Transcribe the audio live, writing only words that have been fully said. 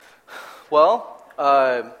Well,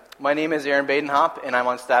 my name is Aaron Badenhop, and I'm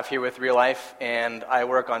on staff here with Real Life, and I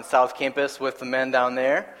work on South Campus with the men down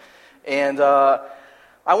there. And I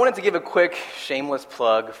wanted to give a quick, shameless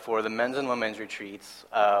plug for the men's and women's retreats.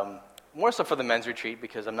 More so for the men's retreat,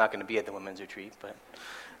 because I'm not going to be at the women's retreat.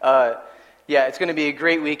 But yeah, it's going to be a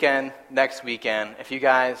great weekend next weekend. If you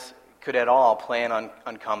guys could at all plan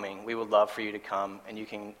on coming, we would love for you to come. And you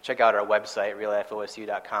can check out our website,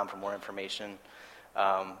 reallifeosu.com, for more information,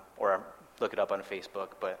 or look it up on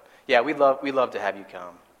Facebook. But yeah, we'd love to have you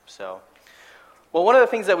come. So, well, one of the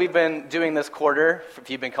things that we've been doing this quarter, if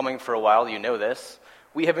you've been coming for a while, you know this,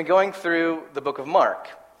 we have been going through the book of Mark.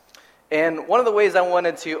 And one of the ways I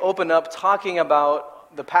wanted to open up talking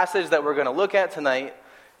about the passage that we're going to look at tonight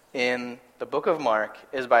in the book of Mark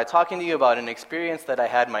is by talking to you about an experience that I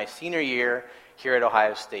had my senior year here at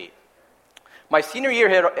Ohio State. My senior year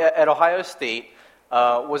at Ohio State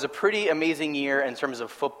was a pretty amazing year in terms of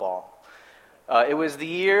football. It was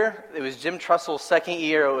Jim Trustle's second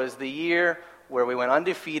year. It was the year where we went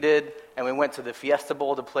undefeated, and we went to the Fiesta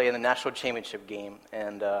Bowl to play in the national championship game.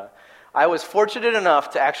 And I was fortunate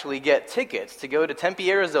enough to actually get tickets to go to Tempe,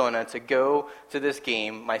 Arizona, to go to this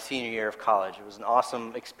game my senior year of college. It was an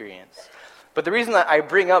awesome experience. But the reason that I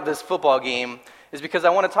bring up this football game is because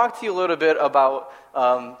I want to talk to you a little bit about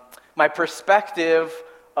my perspective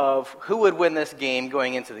of who would win this game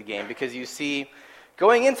going into the game. Because you see,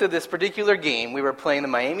 going into this particular game, we were playing the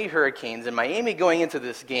Miami Hurricanes, and Miami going into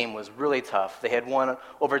this game was really tough. They had won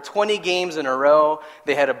over 20 games in a row.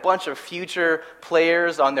 They had a bunch of future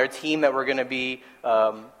players on their team that were going to be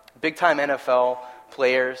big-time NFL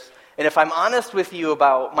players. And if I'm honest with you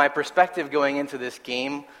about my perspective going into this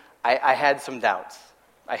game, I had some doubts.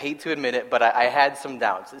 I hate to admit it, but I had some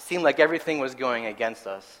doubts. It seemed like everything was going against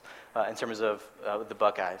us in terms of the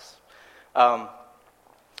Buckeyes. But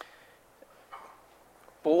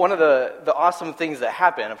one of the awesome things that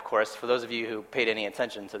happened, of course, for those of you who paid any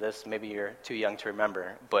attention to this, maybe you're too young to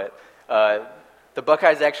remember, but the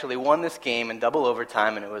Buckeyes actually won this game in double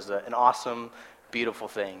overtime, and it was an awesome, beautiful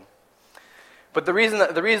thing. But the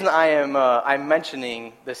reason I'm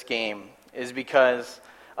mentioning this game is because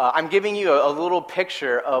I'm giving you a little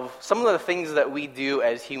picture of some of the things that we do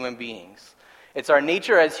as human beings. It's our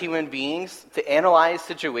nature as human beings to analyze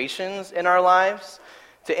situations in our lives,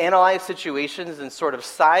 to analyze situations and sort of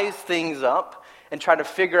size things up and try to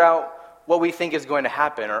figure out what we think is going to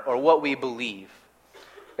happen or what we believe.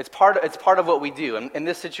 It's part of what we do. In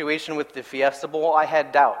this situation with the Fiesta Bowl, I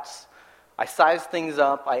had doubts. I sized things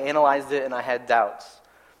up, I analyzed it, and I had doubts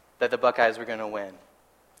that the Buckeyes were going to win.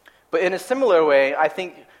 But in a similar way, I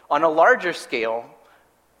think on a larger scale,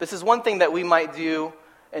 this is one thing that we might do,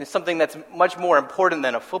 and something that's much more important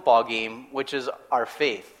than a football game, which is our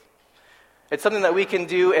faith. It's something that we can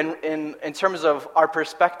do in terms of our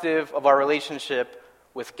perspective of our relationship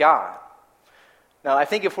with God. Now, I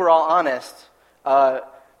think if we're all honest,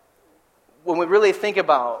 when we really think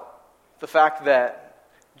about the fact that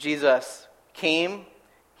Jesus came,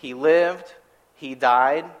 He lived, He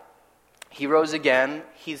died, He rose again,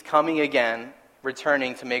 He's coming again,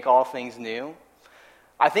 returning to make all things new,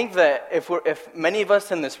 I think that if many of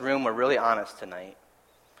us in this room were really honest tonight,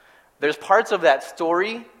 there's parts of that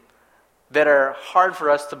story that are hard for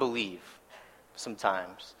us to believe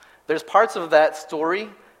sometimes. There's parts of that story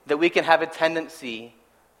that we can have a tendency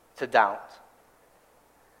to doubt.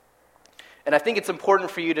 And I think it's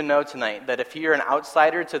important for you to know tonight that if you're an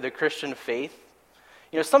outsider to the Christian faith,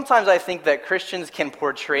 sometimes I think that Christians can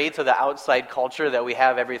portray to the outside culture that we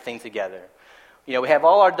have everything together. We have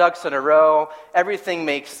all our ducks in a row, everything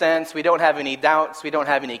makes sense, we don't have any doubts, we don't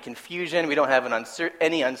have any confusion, we don't have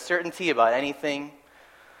any uncertainty about anything.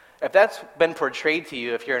 If that's been portrayed to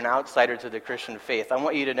you, if you're an outsider to the Christian faith, I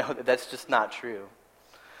want you to know that that's just not true.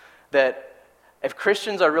 That if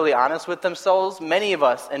Christians are really honest with themselves, many of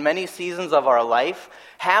us in many seasons of our life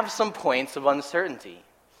have some points of uncertainty.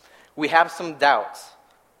 We have some doubts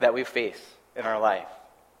that we face in our life.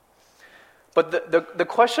 But the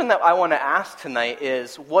question that I want to ask tonight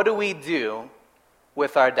is, what do we do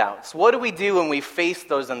with our doubts? What do we do when we face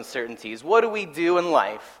those uncertainties? What do we do in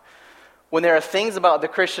life when there are things about the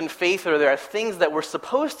Christian faith or there are things that we're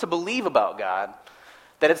supposed to believe about God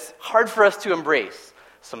that it's hard for us to embrace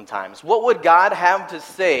sometimes? What would God have to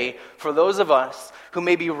say for those of us who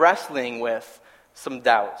may be wrestling with some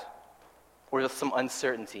doubt or with some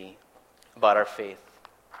uncertainty about our faith?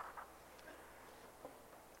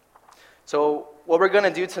 So what we're going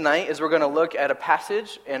to do tonight is we're going to look at a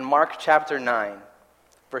passage in Mark chapter 9,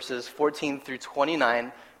 verses 14 through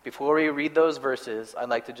 29. Before we read those verses, I'd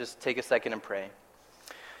like to just take a second and pray.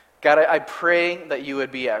 God, I pray that you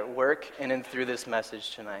would be at work in and through this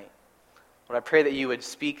message tonight. Lord, I pray that you would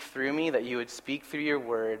speak through me, that you would speak through your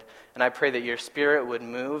word, and I pray that your Spirit would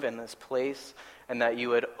move in this place and that you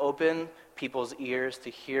would open people's ears to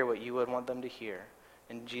hear what you would want them to hear.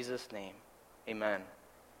 In Jesus' name, amen.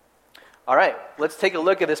 All right, let's take a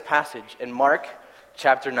look at this passage in Mark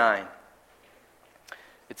chapter 9.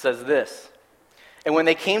 It says this, "And when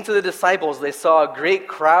they came to the disciples, they saw a great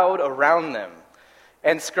crowd around them,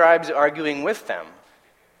 and scribes arguing with them.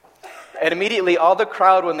 And immediately all the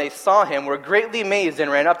crowd, when they saw him, were greatly amazed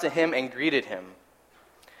and ran up to him and greeted him.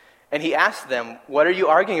 And he asked them, 'What are you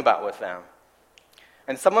arguing about with them?'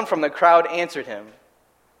 And someone from the crowd answered him,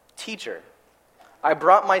 'Teacher, I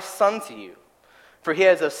brought my son to you, for he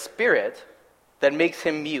has a spirit that makes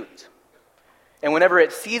him mute. And whenever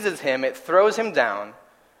it seizes him, it throws him down,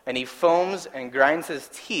 and he foams and grinds his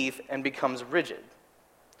teeth and becomes rigid.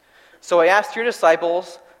 So I asked your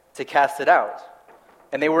disciples to cast it out,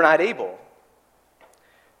 and they were not able.'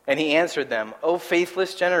 And he answered them, 'O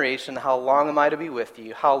faithless generation, how long am I to be with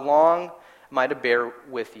you? How long am I to bear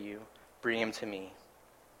with you? Bring him to me.'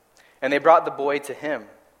 And they brought the boy to him.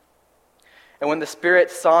 And when the spirit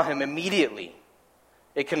saw him, immediately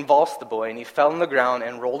it convulsed the boy, and he fell on the ground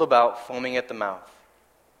and rolled about, foaming at the mouth.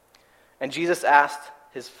 And Jesus asked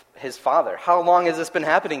his father, 'How long has this been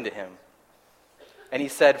happening to him?' And he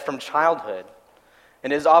said, 'From childhood,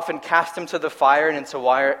 and has often cast him to the fire and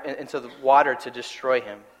into the water to destroy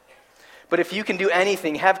him. But if you can do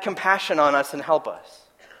anything, have compassion on us and help us.'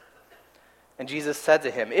 And Jesus said to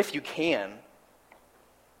him, 'If you can,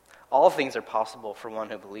 all things are possible for one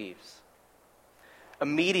who believes.'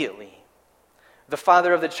 Immediately, the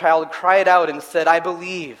father of the child cried out and said, 'I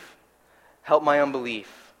believe, help my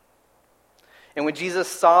unbelief.' And when Jesus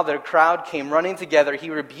saw that a crowd came running together, he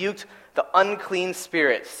rebuked the unclean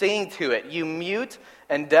spirit, saying to it, 'You mute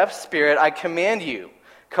and deaf spirit, I command you,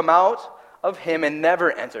 come out of him and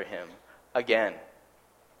never enter him again.'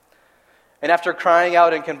 And after crying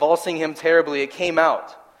out and convulsing him terribly, it came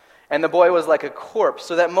out, and the boy was like a corpse,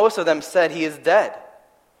 so that most of them said, 'He is dead.'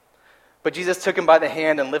 But Jesus took him by the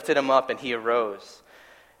hand and lifted him up, and he arose.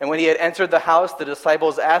 And when he had entered the house, the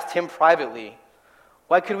disciples asked him privately,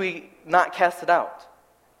 'Why could we not cast it out?'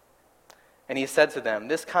 And he said to them,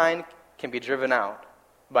 'This kind cannot be driven out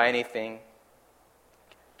by anything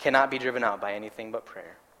but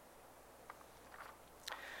prayer.'"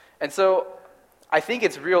 And so I think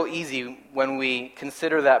it's real easy when we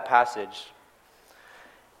consider that passage.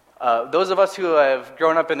 Those of us who have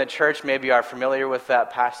grown up in the church maybe are familiar with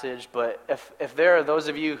that passage, but if there are those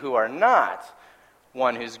of you who are not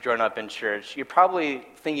one who's grown up in church, you're probably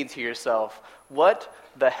thinking to yourself, what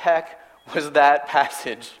the heck was that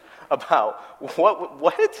passage about?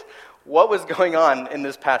 What was going on in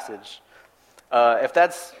this passage? If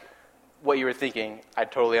that's what you were thinking, I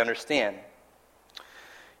totally understand.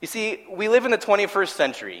 You see, we live in the 21st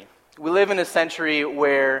century. We live in a century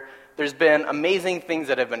where there's been amazing things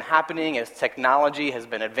that have been happening as technology has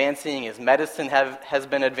been advancing, as medicine has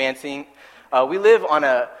been advancing. We live on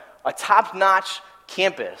a top-notch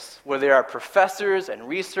campus where there are professors and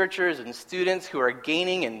researchers and students who are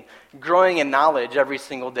gaining and growing in knowledge every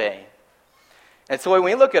single day. And so when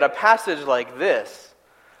we look at a passage like this,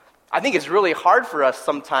 I think it's really hard for us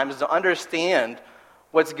sometimes to understand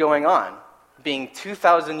what's going on, being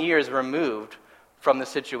 2,000 years removed from the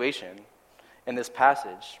situation in this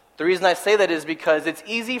passage. The reason I say that is because it's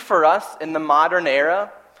easy for us in the modern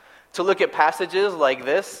era to look at passages like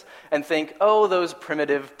this and think, oh, those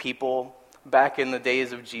primitive people back in the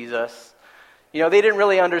days of Jesus, they didn't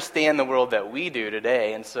really understand the world that we do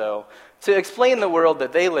today. And so to explain the world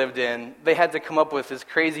that they lived in, they had to come up with this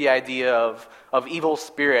crazy idea of evil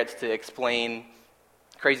spirits to explain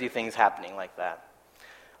crazy things happening like that.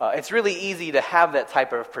 It's really easy to have that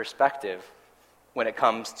type of perspective when it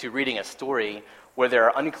comes to reading a story where there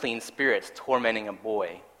are unclean spirits tormenting a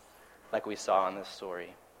boy, like we saw in this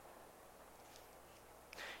story.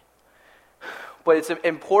 But it's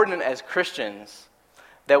important as Christians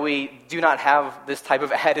that we do not have this type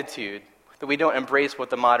of attitude, that we don't embrace what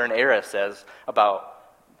the modern era says about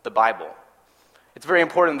the Bible. It's very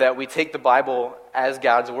important that we take the Bible as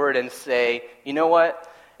God's word and say, you know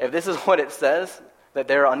what, if this is what it says, that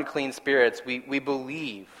there are unclean spirits, we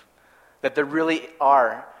believe that there really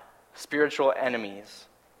are spiritual enemies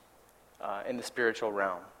in the spiritual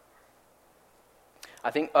realm. I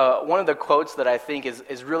think one of the quotes that I think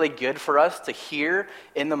is really good for us to hear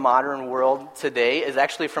in the modern world today is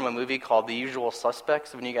actually from a movie called The Usual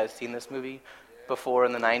Suspects. Have you guys seen this movie before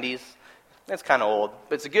in the 90s? It's kind of old,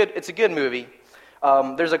 but it's a good movie.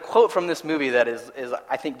 There's a quote from this movie that is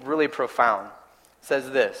I think really profound. It says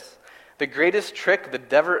this: "The greatest trick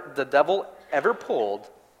the devil ever pulled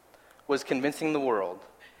was convincing the world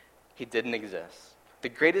he didn't exist. The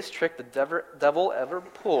greatest trick the devil ever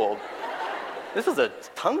pulled. This is a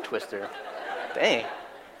tongue twister. Dang.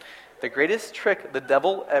 The greatest trick the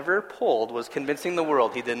devil ever pulled was convincing the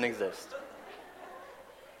world he didn't exist.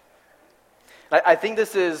 I think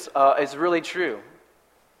this is really true.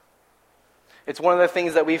 It's one of the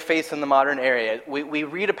things that we face in the modern era. We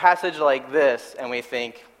read a passage like this and we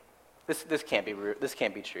think, this can't be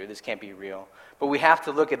true. This can't be real. But we have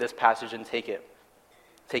to look at this passage and take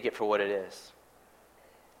it for what it is.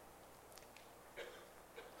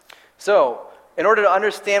 So, in order to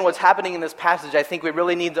understand what's happening in this passage, I think we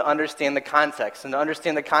really need to understand the context. And to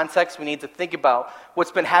understand the context, we need to think about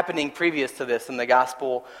what's been happening previous to this in the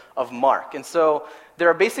Gospel of Mark. And so there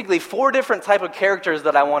are basically 4 different type of characters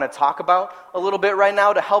that I want to talk about a little bit right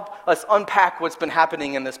now to help us unpack what's been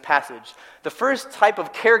happening in this passage. The first type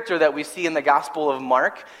of character that we see in the Gospel of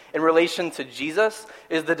Mark in relation to Jesus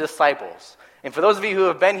is the disciples. And for those of you who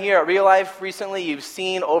have been here at Real Life recently, you've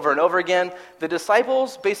seen over and over again, the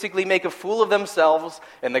disciples basically make a fool of themselves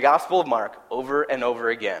in the Gospel of Mark over and over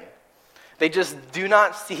again. They just do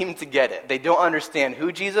not seem to get it. They don't understand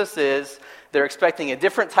who Jesus is. They're expecting a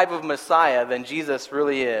different type of Messiah than Jesus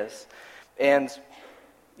really is. And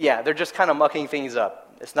yeah, they're just kind of mucking things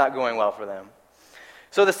up. It's not going well for them.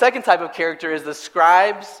 So the second type of character is the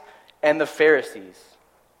scribes and the Pharisees.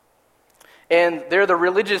 And they're the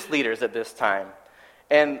religious leaders at this time.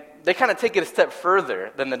 And they kind of take it a step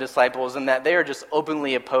further than the disciples in that they are just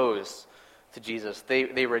openly opposed to Jesus.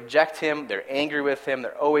 They reject him, they're angry with him,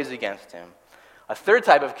 they're always against him. A third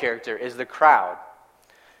type of character is the crowd.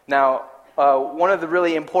 Now, one of the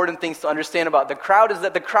really important things to understand about the crowd is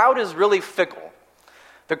that the crowd is really fickle.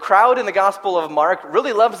 The crowd in the Gospel of Mark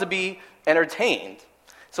really loves to be entertained.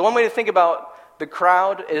 So one way to think about the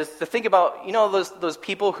crowd is to think about, those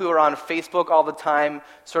people who are on Facebook all the time,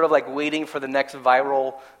 sort of like waiting for the next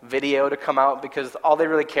viral video to come out because all they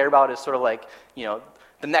really care about is sort of like,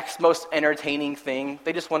 the next most entertaining thing.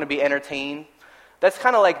 They just want to be entertained. That's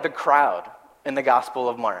kind of like the crowd in the Gospel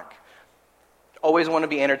of Mark. Always want to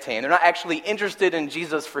be entertained. They're not actually interested in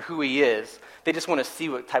Jesus for who he is. They just want to see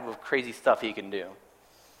what type of crazy stuff he can do.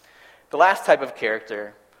 The last type of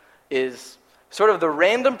character is sort of the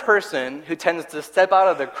random person who tends to step out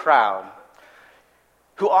of the crowd,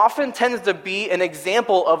 who often tends to be an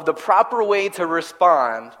example of the proper way to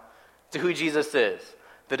respond to who Jesus is.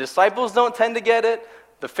 The disciples don't tend to get it.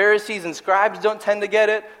 The Pharisees and scribes don't tend to get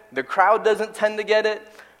it. The crowd doesn't tend to get it.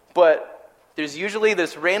 But there's usually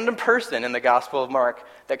this random person in the Gospel of Mark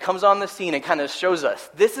that comes on the scene and kind of shows us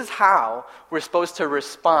this is how we're supposed to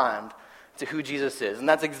respond to who Jesus is. And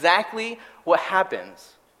that's exactly what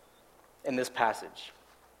happens in this passage.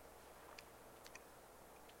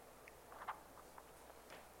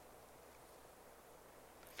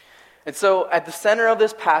 And so at the center of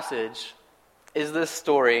this passage is this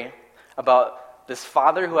story about this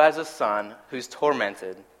father who has a son who's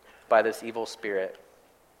tormented by this evil spirit.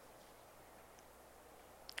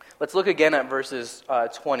 Let's look again at verses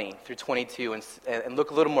 20 through 22 and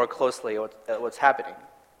look a little more closely at what's happening.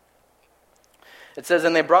 It says,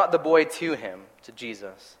 "And they brought the boy to him, to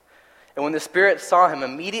Jesus. And when the spirit saw him,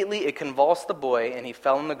 immediately it convulsed the boy, and he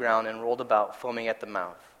fell on the ground and rolled about, foaming at the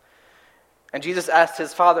mouth. And Jesus asked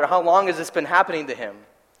his father, 'How long has this been happening to him?'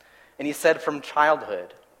 And he said, 'From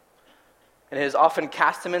childhood. And it has often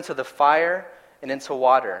cast him into the fire and into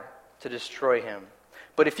water to destroy him.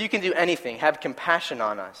 But if you can do anything, have compassion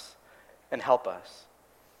on us and help us.'"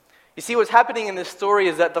 You see, what's happening in this story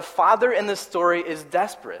is that the father in this story is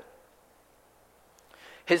desperate.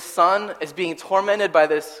 His son is being tormented by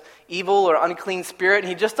this evil or unclean spirit, and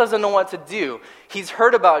he just doesn't know what to do. He's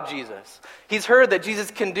heard about Jesus. He's heard that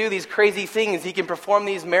Jesus can do these crazy things. He can perform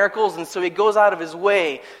these miracles, and so he goes out of his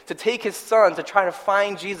way to take his son to try to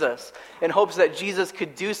find Jesus in hopes that Jesus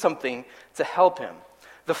could do something to help him.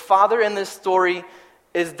 The father in this story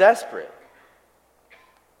is desperate,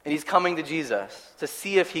 and he's coming to Jesus to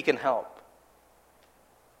see if he can help.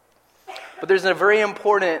 But there's a very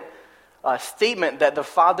important statement that the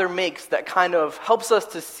father makes that kind of helps us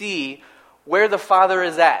to see where the father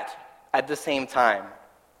is at the same time.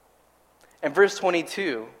 In verse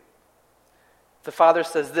 22, the father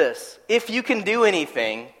says this, "If you can do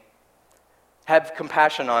anything, have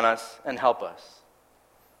compassion on us and help us."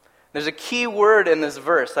 There's a key word in this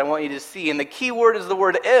verse I want you to see, and the key word is the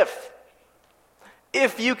word if.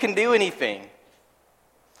 If you can do anything.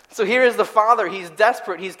 So here is the father. He's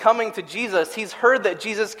desperate. He's coming to Jesus. He's heard that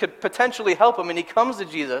Jesus could potentially help him, and he comes to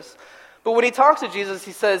Jesus. But when he talks to Jesus,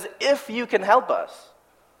 he says, "If you can help us,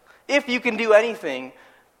 if you can do anything,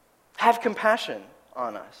 have compassion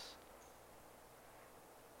on us."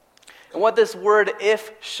 And what this word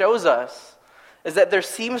if shows us is that there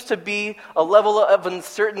seems to be a level of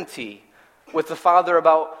uncertainty with the Father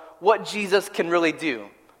about what Jesus can really do.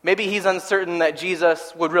 Maybe he's uncertain that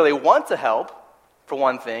Jesus would really want to help, for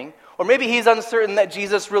one thing, or maybe he's uncertain that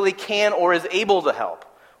Jesus really can or is able to help.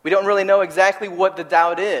 We don't really know exactly what the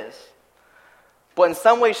doubt is. But in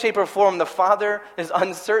some way, shape, or form, the Father is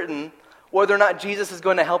uncertain whether or not Jesus is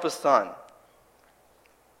going to help his Son.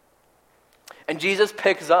 And Jesus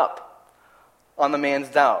picks up on the man's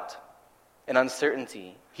doubt and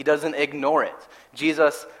uncertainty. He doesn't ignore it.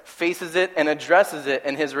 Jesus faces it and addresses it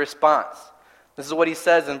in his response. This is what he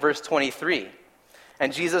says in verse 23.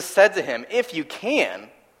 And Jesus said to him, if you can,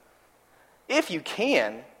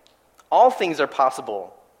 all things are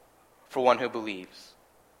possible for one who believes.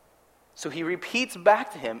 So he repeats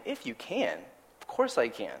back to him, if you can, of course I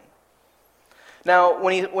can. Now,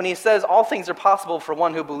 when he says all things are possible for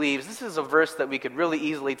one who believes, this is a verse that we could really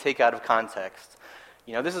easily take out of context.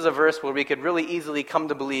 This is a verse where we could really easily come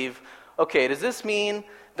to believe, okay, does this mean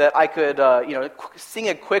that I could, sing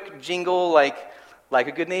a quick jingle like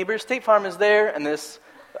a good neighbor? State Farm is there, and this,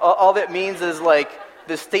 all that means is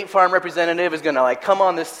this State Farm representative is going to come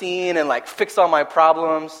on the scene and fix all my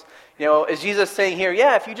problems. Is Jesus saying here,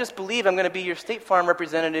 yeah, if you just believe, I'm going to be your State Farm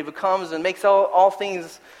representative who comes and makes all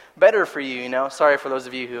things better for you, Sorry for those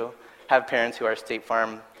of you who have parents who are State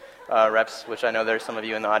Farm reps, which I know there's some of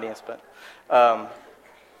you in the audience, but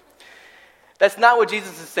that's not what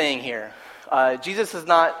Jesus is saying here. Jesus is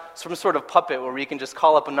not some sort of puppet where we can just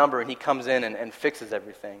call up a number and he comes in and fixes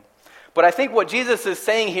everything. But I think what Jesus is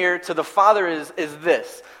saying here to the Father is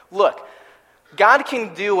this. Look, God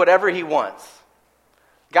can do whatever he wants.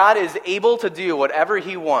 God is able to do whatever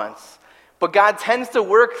he wants. But God tends to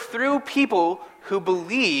work through people who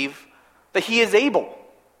believe that he is able.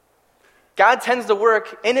 God tends to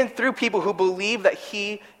work in and through people who believe that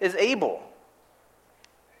he is able.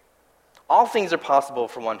 All things are possible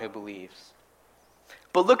for one who believes.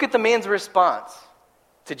 But look at the man's response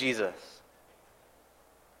to Jesus.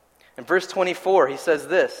 In verse 24, he says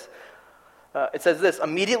this. It says this,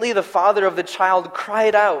 immediately the father of the child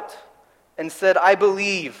cried out and said, I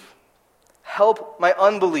believe. Help my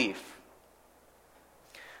unbelief.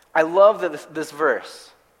 I love this verse.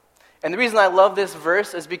 And the reason I love this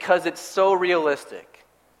verse is because it's so realistic.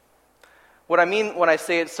 What I mean when I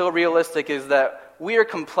say it's so realistic is that we are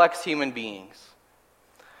complex human beings.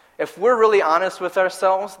 If we're really honest with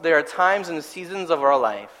ourselves, there are times and seasons of our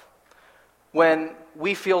life when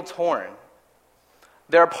we feel torn.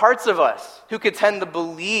 There are parts of us who could tend to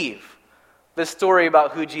believe the story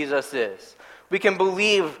about who Jesus is. We can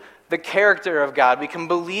believe the character of God. We can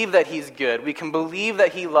believe that he's good. We can believe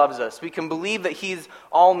that he loves us. We can believe that he's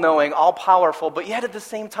all-knowing, all-powerful. But yet at the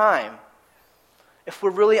same time, if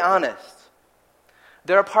we're really honest,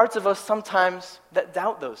 there are parts of us sometimes that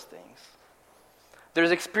doubt those things.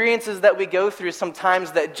 There's experiences that we go through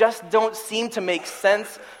sometimes that just don't seem to make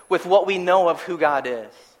sense with what we know of who God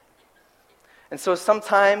is. And so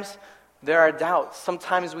sometimes there are doubts.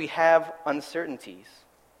 Sometimes we have uncertainties.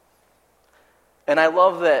 And I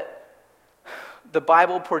love that the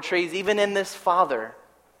Bible portrays, even in this Father,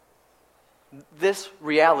 this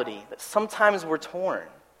reality that sometimes we're torn.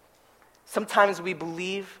 Sometimes we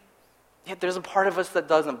believe, yet there's a part of us that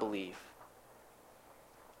doesn't believe.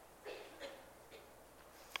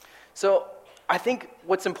 So I think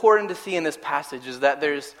what's important to see in this passage is that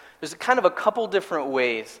there's kind of a couple different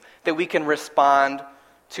ways that we can respond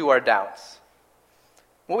to our doubts.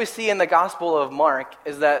 What we see in the Gospel of Mark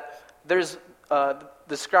is that there's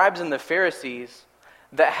the scribes and the Pharisees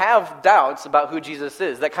that have doubts about who Jesus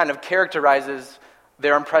is. That kind of characterizes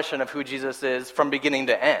their impression of who Jesus is from beginning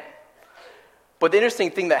to end. But the interesting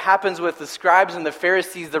thing that happens with the scribes and the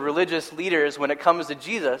Pharisees, the religious leaders, when it comes to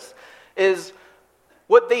Jesus, is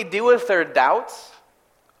what they do with their doubts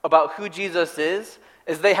about who Jesus is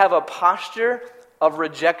they have a posture of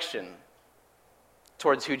rejection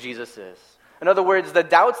towards who Jesus is. In other words, the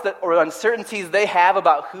doubts or uncertainties they have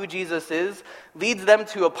about who Jesus is leads them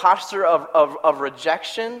to a posture of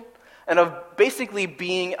rejection and of basically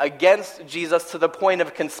being against Jesus to the point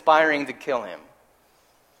of conspiring to kill him.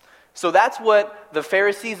 So that's what the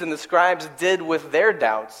Pharisees and the scribes did with their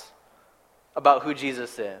doubts about who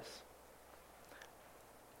Jesus is.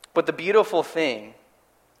 But the beautiful thing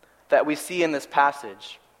that we see in this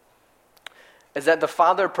passage is that the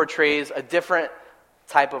Father portrays a different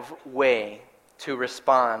type of way to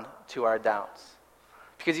respond to our doubts.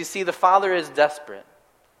 Because you see, the Father is desperate.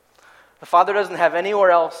 The Father doesn't have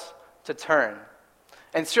anywhere else to turn.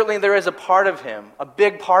 And certainly there is a part of him, a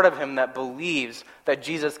big part of him, that believes that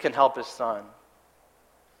Jesus can help his Son.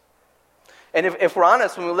 And if we're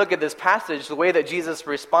honest, when we look at this passage, the way that Jesus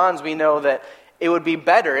responds, we know that it would be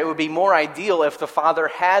better, it would be more ideal if the Father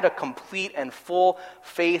had a complete and full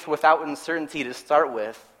faith without uncertainty to start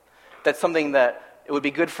with. That's something that it would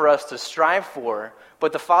be good for us to strive for.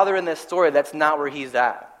 But the Father in this story, that's not where he's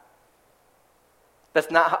at. That's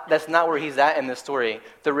not where he's at in this story.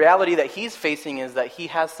 The reality that he's facing is that he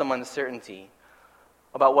has some uncertainty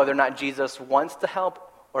about whether or not Jesus wants to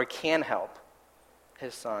help or can help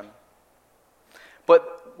his son.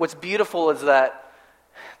 But what's beautiful is that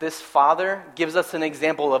this Father gives us an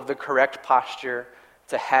example of the correct posture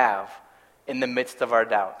to have in the midst of our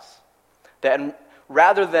doubts. That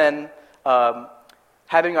rather than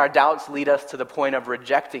having our doubts lead us to the point of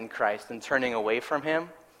rejecting Christ and turning away from him,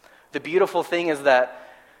 the beautiful thing is that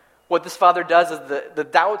what this Father does is the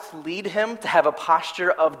doubts lead him to have a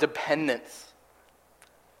posture of dependence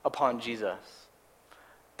upon Jesus.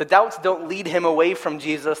 The doubts don't lead him away from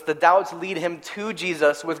Jesus. The doubts lead him to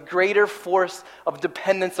Jesus with greater force of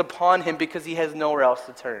dependence upon him because he has nowhere else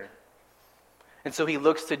to turn. And so he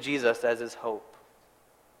looks to Jesus as his hope.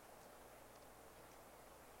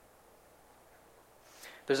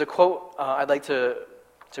 There's a quote I'd like to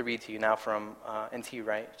read to you now from N.T.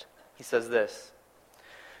 Wright. He says this: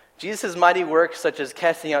 Jesus' mighty works, such as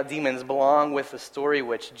casting out demons, belong with the story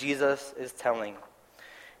which Jesus is telling.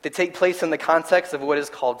 They take place in the context of what is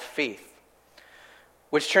called faith,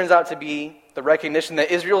 which turns out to be the recognition that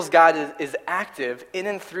Israel's God is active in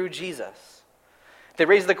and through Jesus. They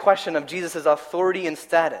raise the question of Jesus' authority and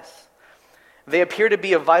status. They appear to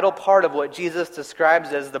be a vital part of what Jesus describes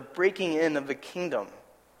as the breaking in of the kingdom,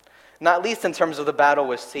 not least in terms of the battle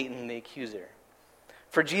with Satan the accuser.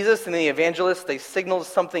 For Jesus and the evangelists, they signaled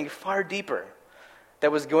something far deeper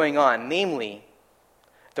that was going on, namely,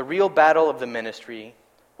 the real battle of the ministry,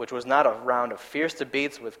 which was not a round of fierce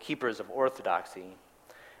debates with keepers of orthodoxy,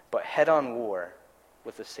 but head-on war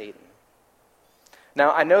with the Satan.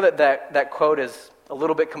 Now, I know that quote is a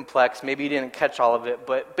little bit complex. Maybe you didn't catch all of it,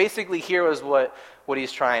 but basically here is what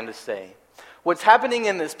he's trying to say. What's happening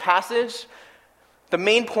in this passage, the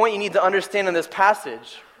main point you need to understand in this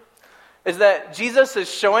passage is that Jesus is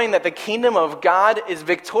showing that the kingdom of God is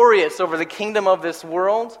victorious over the kingdom of this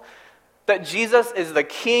world, that Jesus is the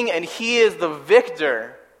king and he is the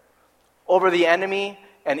victor over the enemy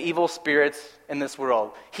and evil spirits in this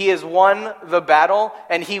world. He has won the battle,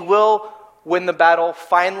 and he will win the battle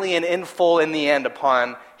finally and in full in the end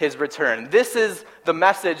upon his return. This is the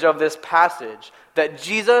message of this passage, that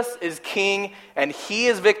Jesus is king and he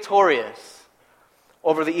is victorious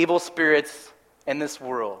over the evil spirits in this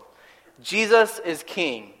world. Jesus is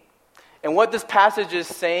king. And what this passage is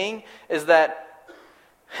saying is that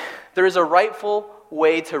there is a rightful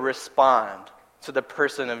way to respond to the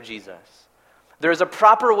person of Jesus. There is a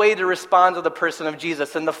proper way to respond to the person of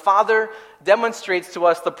Jesus. And the Father demonstrates to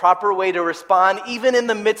us the proper way to respond even in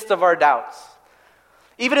the midst of our doubts.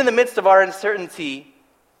 Even in the midst of our uncertainty,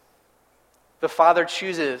 the Father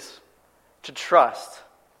chooses to trust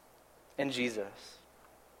in Jesus.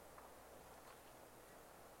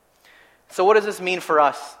 So what does this mean for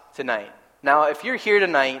us tonight? Now, if you're here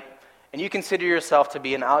tonight and you consider yourself to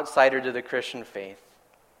be an outsider to the Christian faith,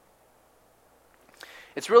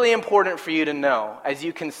 it's really important for you to know, as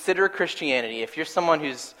you consider Christianity, if you're someone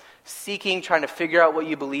who's seeking, trying to figure out what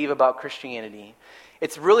you believe about Christianity,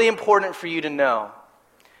 it's really important for you to know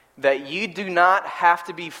that you do not have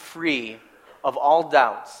to be free of all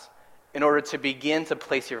doubts in order to begin to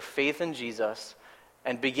place your faith in Jesus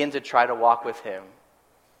and begin to try to walk with him.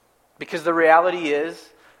 Because the reality is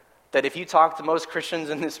that if you talk to most Christians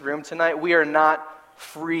in this room tonight, we are not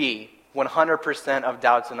free 100% of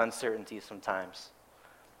doubts and uncertainties sometimes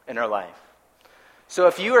in our life. So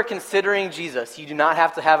if you are considering Jesus, you do not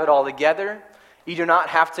have to have it all together. You do not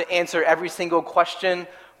have to answer every single question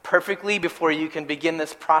perfectly before you can begin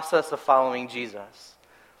this process of following Jesus.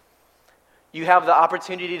 You have the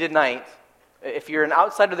opportunity tonight. If you're an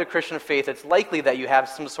outsider of the Christian faith, it's likely that you have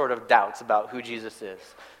some sort of doubts about who Jesus is.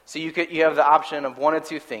 So you have the option of one of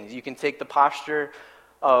two things. You can take the posture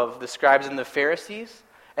of the scribes and the Pharisees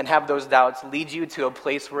and have those doubts lead you to a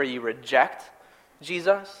place where you reject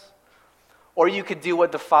Jesus, or you could do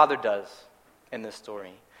what the Father does in this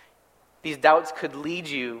story. These doubts could lead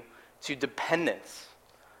you to dependence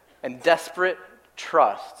and desperate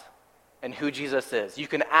trust in who Jesus is. You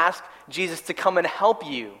can ask Jesus to come and help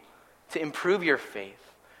you to improve your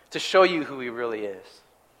faith, to show you who he really is.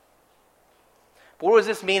 But what does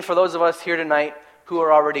this mean for those of us here tonight who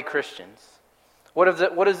are already Christians? What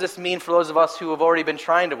does this mean for those of us who have already been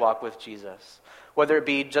trying to walk with Jesus, whether it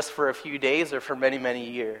be just for a few days or for many, many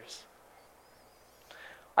years?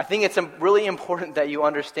 I think it's really important that you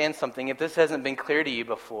understand something if this hasn't been clear to you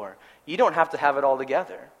before. You don't have to have it all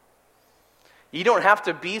together. You don't have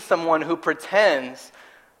to be someone who pretends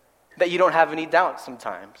that you don't have any doubts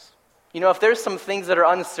sometimes. If there's some things that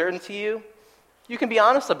are uncertain to you, you can be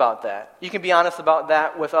honest about that. You can be honest about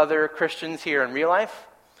that with other Christians here in real life.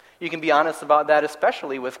 You can be honest about that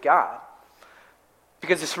especially with God.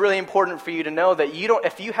 Because it's really important for you to know that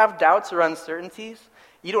if you have doubts or uncertainties,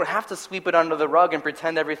 you don't have to sweep it under the rug and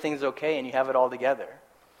pretend everything's okay and you have it all together.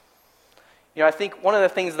 I think one of the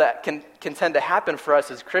things that can tend to happen for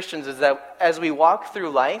us as Christians is that as we walk through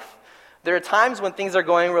life, there are times when things are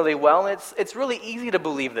going really well, and it's really easy to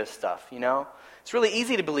believe this stuff, It's really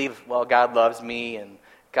easy to believe, well, God loves me and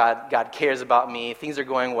God cares about me, things are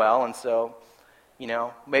going well, and so,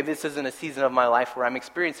 maybe this isn't a season of my life where I'm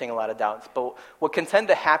experiencing a lot of doubts. But what can tend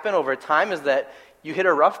to happen over time is that you hit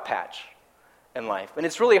a rough patch in life, and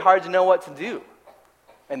it's really hard to know what to do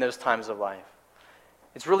in those times of life.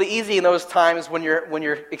 It's really easy in those times when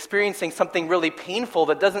you're experiencing something really painful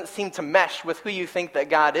that doesn't seem to mesh with who you think that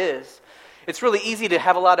God is. It's really easy to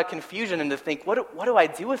have a lot of confusion and to think, what do I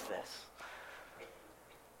do with this?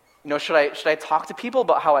 Should I talk to people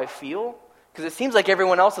about how I feel? Because it seems like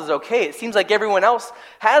everyone else is okay. It seems like everyone else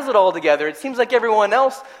has it all together. It seems like everyone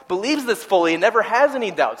else believes this fully and never has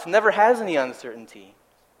any doubts, never has any uncertainty.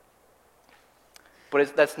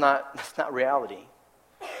 But that's not reality.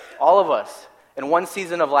 All of us, in one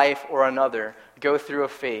season of life or another, go through a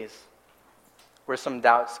phase where some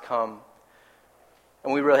doubts come,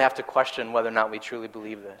 and we really have to question whether or not we truly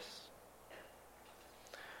believe this.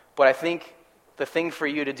 But I think the thing for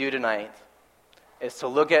you to do tonight is to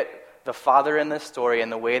look at the Father in this story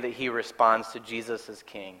and the way that he responds to Jesus as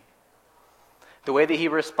King. The way that he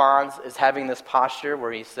responds is having this posture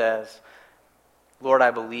where he says, Lord, I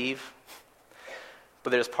believe, but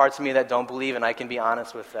there's parts of me that don't believe, and I can be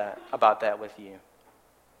honest about that with you.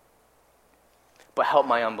 But help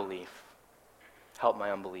my unbelief. Help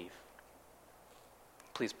my unbelief.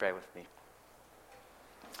 Please pray with me.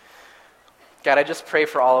 God, I just pray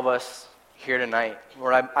for all of us here tonight.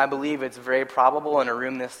 Lord, I believe it's very probable in a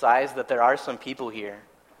room this size that there are some people here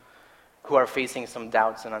who are facing some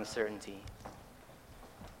doubts and uncertainty.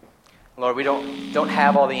 Lord, we don't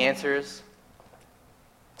have all the answers.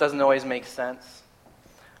 Doesn't always make sense.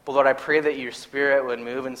 But Lord, I pray that your Spirit would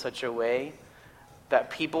move in such a way that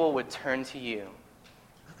people would turn to you.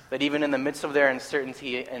 That even in the midst of their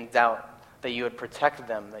uncertainty and doubt, that you would protect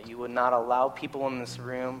them, that you would not allow people in this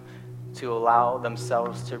room to allow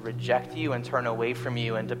themselves to reject you and turn away from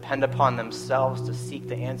you and depend upon themselves to seek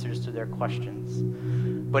the answers to their questions.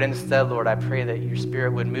 But instead, Lord, I pray that your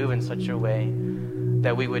Spirit would move in such a way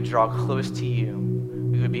that we would draw close to you.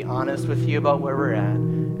 We would be honest with you about where we're at,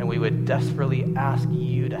 and we would desperately ask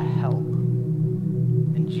you to help.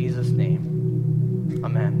 In Jesus' name,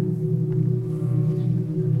 amen.